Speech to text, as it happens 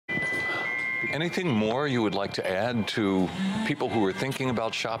Anything more you would like to add to people who are thinking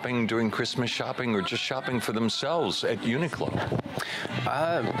about shopping, doing Christmas shopping, or just shopping for themselves at Uniqlo?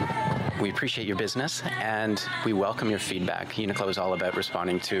 We appreciate your business, and we welcome your feedback. Uniqlo is all about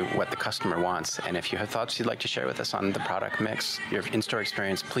responding to what the customer wants, and if you have thoughts you'd like to share with us on the product mix, your in-store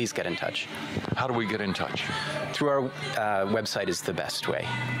experience, please get in touch. How do we get in touch? Through our website is the best way.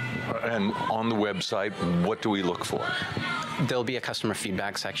 And on the website, what do we look for? There'll be a customer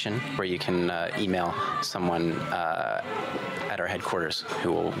feedback section where you can email someone at our headquarters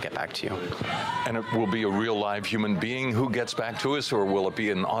who will get back to you. And it will be a real live human being who gets back to us, or will it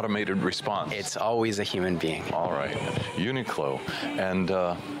be an automated response? It's always a human being. All right. Uniqlo. And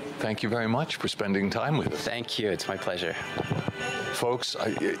thank you very much for spending time with us. Thank you. It's my pleasure. Folks,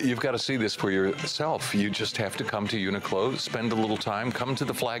 you've got to see this for yourself. You just have to come to Uniqlo, spend a little time, come to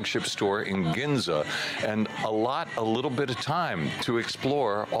the Flagship store in Ginza, and a little bit of time to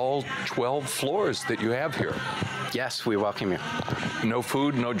explore all 12 floors that you have here. Yes, we welcome you. No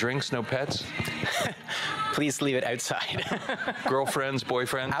food, no drinks, no pets? Please leave it outside. Girlfriends,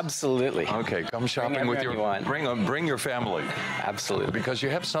 boyfriends? Absolutely. Okay, come shopping with your bring your family. Absolutely. Because you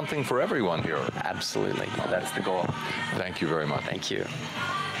have something for everyone here. Absolutely. That's the goal. Thank you very much. Thank you.